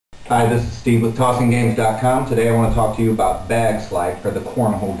Hi, this is Steve with TossingGames.com. Today I want to talk to you about bag slide for the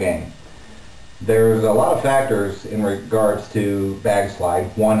cornhole game. There's a lot of factors in regards to bag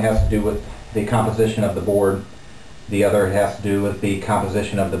slide. One has to do with the composition of the board, the other has to do with the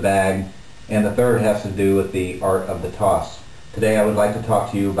composition of the bag, and the third has to do with the art of the toss. Today I would like to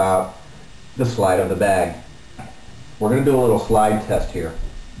talk to you about the slide of the bag. We're going to do a little slide test here,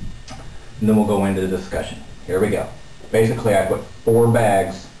 and then we'll go into the discussion. Here we go. Basically I put 4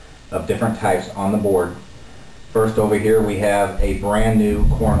 bags of different types on the board. First, over here we have a brand new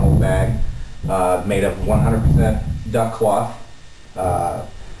cornhole bag made of 100% duck cloth,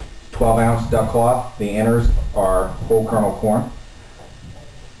 12-ounce duck cloth. The inners are whole kernel corn.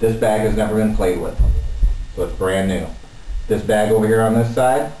 This bag has never been played with, so it's brand new. This bag over here on this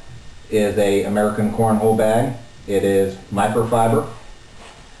side is a American cornhole bag. It is microfiber,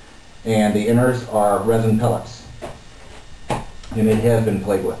 and the inners are resin pellets. And it has been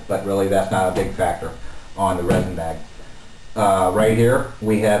played with, but really that's not a big factor on the resin bag. Right here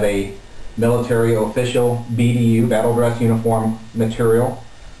we have a military official BDU, battle dress uniform material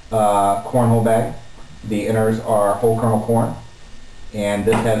cornhole bag. The inners are whole kernel corn, and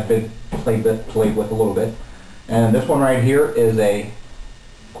this has been played with a little bit. And this one right here is a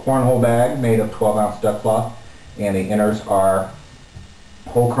cornhole bag made of 12-ounce duck cloth, and the inners are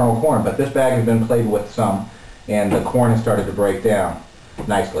whole kernel corn, but this bag has been played with some, and the corn has started to break down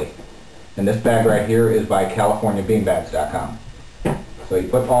nicely. And this bag right here is by CaliforniaBeanbags.com. So you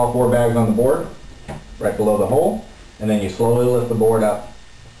put all 4 bags on the board, right below the hole, and then you slowly lift the board up.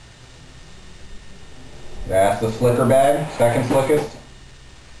 That's the slicker bag, second slickest,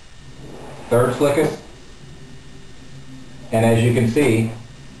 third slickest, and as you can see,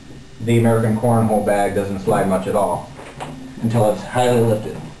 the American cornhole bag doesn't slide much at all until it's highly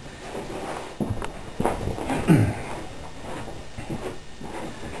lifted.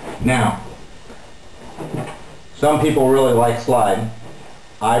 Now, some people really like slide.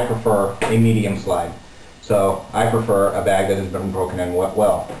 I prefer a medium slide. So I prefer a bag that has been broken in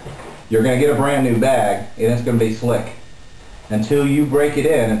well. You're going to get a brand new bag and it's going to be slick. Until you break it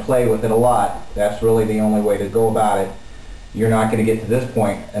in and play with it a lot, that's really the only way to go about it. You're not going to get to this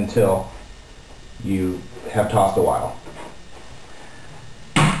point until you have tossed a while.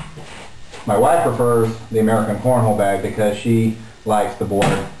 My wife prefers the American cornhole bag because she likes the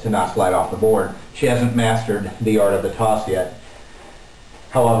board to not slide off the board. She hasn't mastered the art of the toss yet.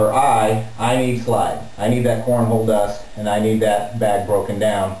 However, I need slide. I need that cornhole dust, and I need that bag broken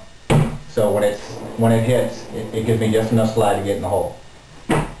down. So when it hits, it gives me just enough slide to get in the hole.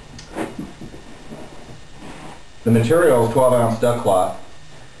 The material is 12-ounce duck cloth.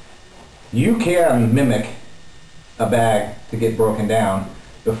 You can mimic a bag to get broken down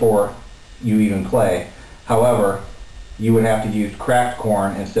before you even play. However, you would have to use cracked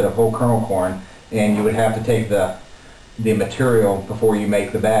corn instead of whole kernel corn, and you would have to take the material before you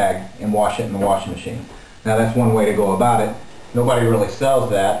make the bag and wash it in the washing machine. Now that's one way to go about it. Nobody really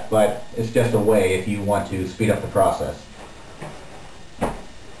sells that, but it's just a way if you want to speed up the process.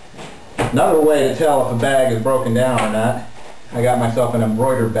 Another way to tell if a bag is broken down or not, I got myself an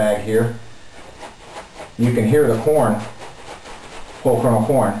embroidered bag here. You can hear the corn, whole kernel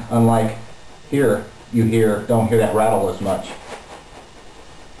corn, unlike here don't hear that rattle as much.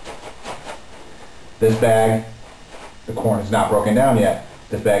 This bag, the corn is not broken down yet.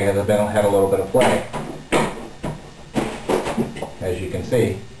 This bag has had a little bit of play, as you can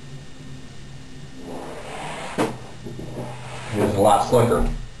see. It is a lot slicker.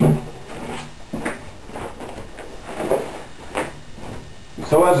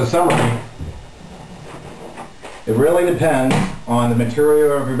 So as a summary, it really depends on the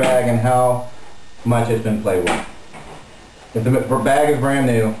material of your bag and how much it's been played with. If the bag is brand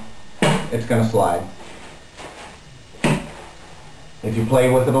new, it's going to slide. If you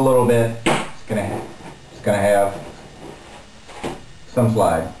play with it a little bit, it's going to have some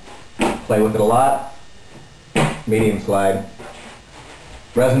slide. Play with it a lot, medium slide.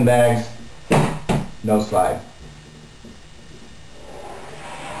 Resin bags, no slide.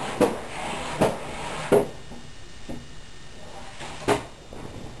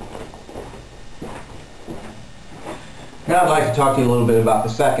 Now I'd like to talk to you a little bit about the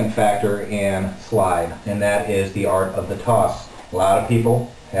second factor in slide, and that is the art of the toss. A lot of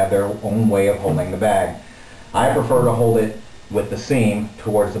people have their own way of holding the bag. I prefer to hold it with the seam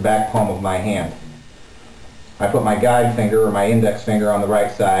towards the back palm of my hand. I put my guide finger or my index finger on the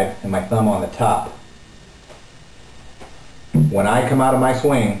right side and my thumb on the top. When I come out of my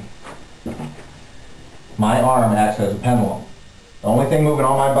swing, my arm acts as a pendulum. The only thing moving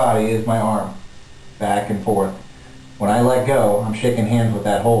on my body is my arm, back and forth. When I let go, I'm shaking hands with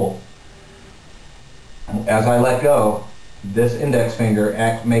that hole. As I let go, this index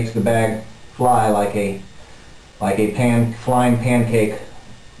finger makes the bag fly like a flying pancake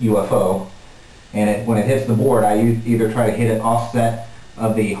UFO. And when it hits the board, I either try to hit it offset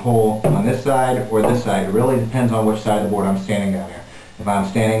of the hole on this side or this side. It really depends on which side of the board I'm standing down here. If I'm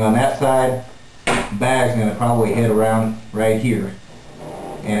standing on that side, the bag's going to probably hit around right here.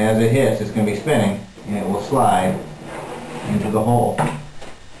 And as it hits, it's going to be spinning, and it will slide into the hole.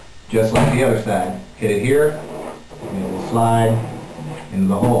 Just like the other side. Hit it here, and it will slide into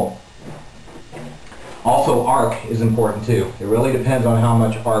the hole. Also, arc is important too. It really depends on how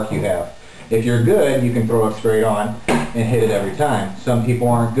much arc you have. If you're good, you can throw it straight on and hit it every time. Some people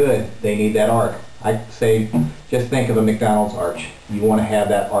aren't good. They need that arc. I say, just think of a McDonald's arch. You want to have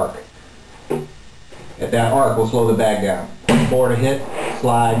that arc. At that arc will slow the bag down. Board a hit,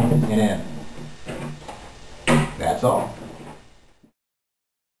 slide, and in. That's all.